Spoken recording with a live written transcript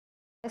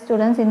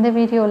Students, in the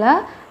video la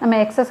நம்ம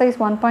exercise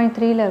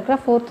 1.3 ல இருக்கிற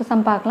fourth sum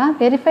பார்க்கலாம்.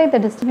 Verify the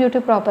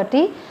distributive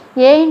property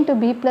a into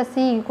b plus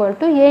c equal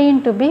to a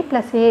into b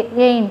plus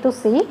a into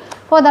c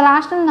for the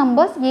rational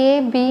numbers a,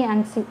 b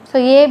and c. So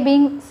a, b,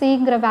 c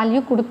ங்கற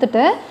value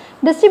கொடுத்துட்டு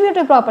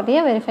distributive property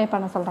verify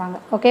பண்ண சொல்றாங்க.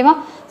 ஓகேவா?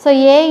 So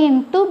a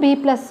into b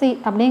plus c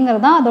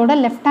அப்படிங்கிறது தான் அதோட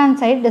left hand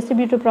side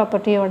distributive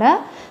property யோட.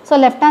 So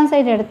left hand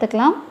side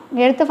எடுத்துக்கலாம்.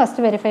 எடுத்து first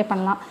verify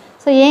பண்ணலாம்.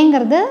 So a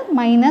ங்கிறது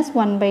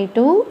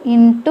 -1/2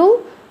 into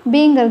b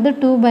ங்கிறது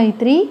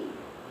 2/3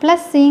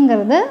 plus c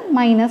ங்கிறது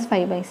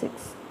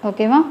 -5/6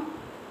 ஓகேவா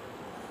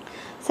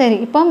சரி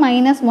இப்போ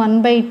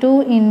 -1/2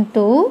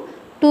 into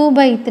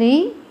 2/3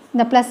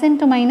 இந்த plus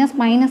into minus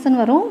minus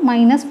ன்னு வரும்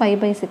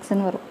 -5/6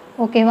 ன்னு வரும்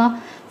ஓகேவா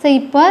சோ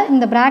இப்போ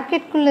இந்த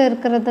bracket குள்ள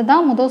இருக்குறது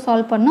தான் முதல்ல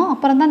சால்வ் பண்ணனும்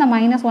அப்புறம் தான் அந்த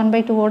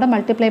 -1/2 ஓட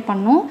மல்டிப்ளை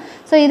பண்ணனும்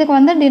சோ இதுக்கு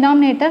வந்து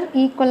denominator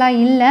ஈக்குவலா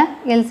இல்ல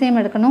LCM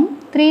எடுக்கணும்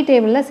 3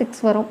 டேபிள்ல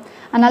 6 வரும்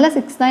அதனால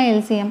 6 தான்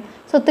LCM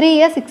so 3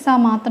 ஐ 6 ஆ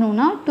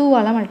மாத்தணும்னா 2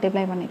 ஆல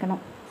மல்டிப்ளை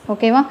பண்ணிக்கணும்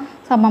ஓகேவா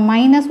சோ அப்ப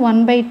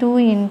 -1/2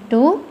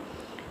 into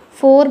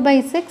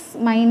 4/6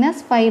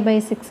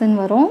 -5/6 ன்னு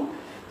வரும்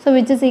so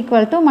which is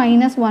equal to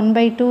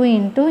 -1/2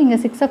 into இங்க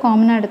 6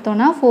 காமனா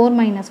எடுத்தோம்னா 4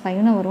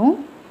 5 ன்னு வரும்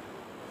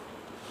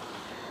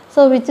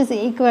so which is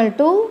equal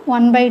to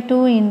 1/2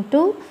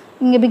 into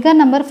இங்க bigger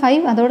number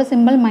 5 அதோட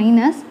symbol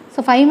minus so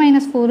 5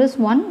 minus 4 is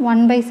 1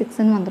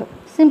 1/6 ன்னு வந்துரும்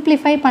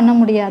simplify பண்ண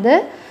முடியாது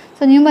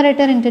so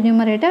numerator into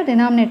numerator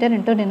denominator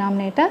into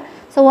denominator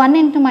so 1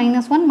 into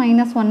 -1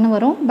 -1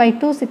 வரும் by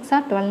 2 6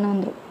 are 12 ன்னு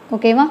வந்துரும்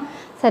ஓகேவா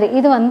சரி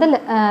இது வந்து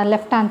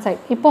left hand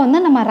side இப்போ வந்து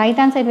நம்ம right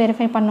hand side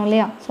verify பண்ணோம்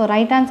இல்லையா so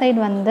right hand side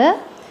வந்து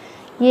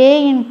a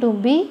into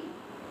b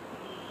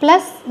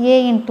plus a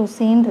into c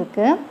ன்னு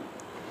இருக்கு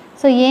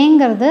so a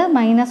ங்கிறது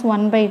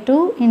 -1/2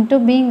 into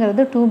b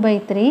ங்கிறது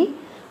 2/3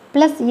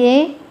 plus a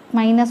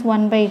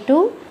 -1/2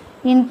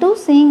 into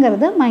c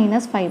ங்கிறது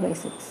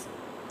 -5/6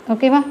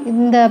 ஓகேவா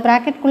இந்த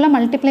bracket குள்ள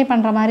மல்டிப்ளை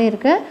பண்ற மாதிரி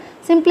இருக்கு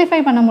சிம்பிளிஃபை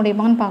பண்ண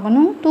முடியுமான்னு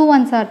பார்க்கணும் 2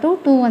 1s are 2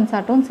 2 1s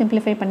are 2 ன்னு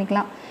சிம்பிளிஃபை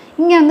பண்ணிக்கலாம்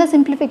இங்க வந்து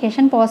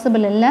சிம்பிளிஃபிகேஷன்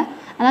பாசிபிள் இல்ல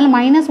அதனால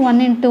 -1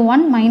 into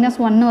 1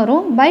 -1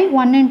 வரும் by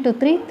 1 into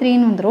 3 3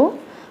 ன்னு வந்துரும்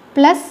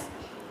plus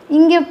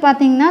இங்க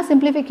பாத்தீங்கன்னா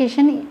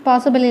simplification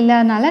possible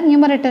இல்லனால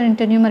numerator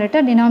into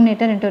numerator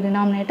denominator into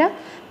denominator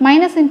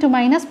minus into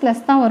minus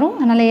plus தான் வரும்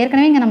அதனால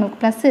ஏற்கனவே இங்க நமக்கு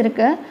plus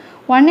இருக்கு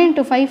 1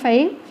 into 5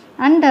 5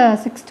 and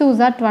 6 2s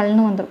are 12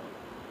 ன்னு வந்துரும்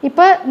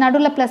இப்போ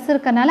நடுவுல பிளஸ்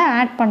இருக்கனால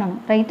ஆட்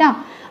பண்ணனும் ரைட்டா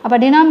அப்ப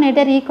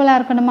டினாமினேட்டர் ஈக்குவலா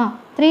இருக்கணுமா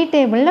 3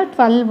 டேபிள்ல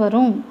 12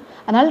 வரும்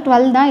அதனால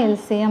 12 தான்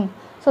LCM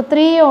சோ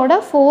 3 ஓட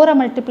 4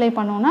 மல்டிப்ளை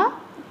பண்ணோம்னா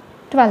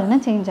 12 ன்னு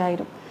சேஞ்ச்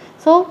ஆயிடும்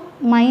சோ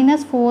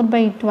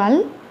 -4/12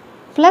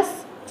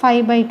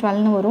 +5/12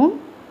 ன்னு வரும்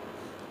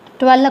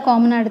 12 ல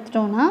காமனா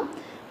எடுத்துட்டோம்னா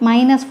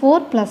 -4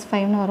 +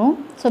 5 ன்னு வரும்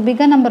சோ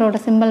பிகர் நம்பரோட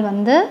சிம்பல்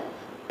வந்து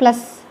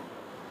பிளஸ்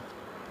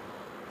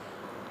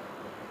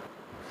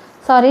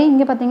சாரி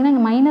இங்க பாத்தீங்கன்னா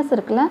இங்க மைனஸ்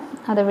இருக்குல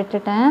அத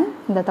விட்டுட்டேன்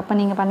இந்த தப்ப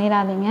நீங்க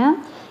பண்ணிராதீங்க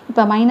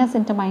இப்போ மைனஸ்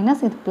into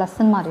மைனஸ் இது பிளஸ்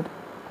ன்னு மாறிடும்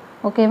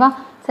ஓகேவா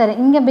சரி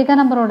இங்க பிகர்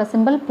நம்பரோட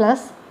சிம்பல்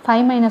பிளஸ்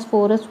 5 -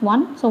 4 is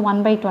 1 so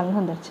 1/12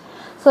 வந்துருச்சு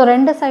சோ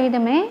ரெண்டு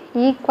சைடுமே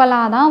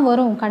ஈக்குவலா தான்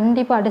வரும்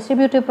கண்டிப்பா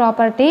distributive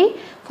property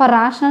for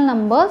rational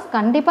numbers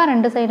கண்டிப்பா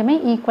ரெண்டு சைடுமே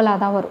ஈக்குவலா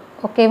தான் வரும்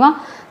ஓகேவா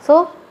so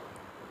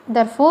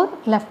therefore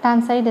left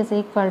hand side is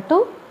equal to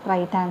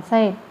right hand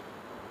side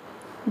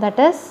that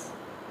is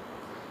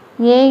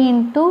a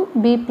into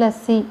b plus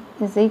c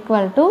is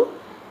equal to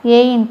a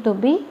into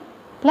b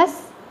plus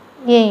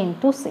a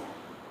into c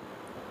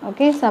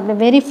okay so அப்படி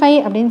verify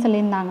அப்படினு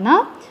சொல்லிருந்தாங்கன்னா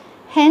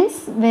hence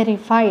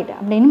verified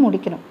அப்படினு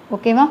முடிக்கணும்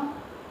ஓகேவா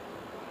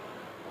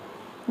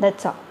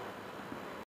that's all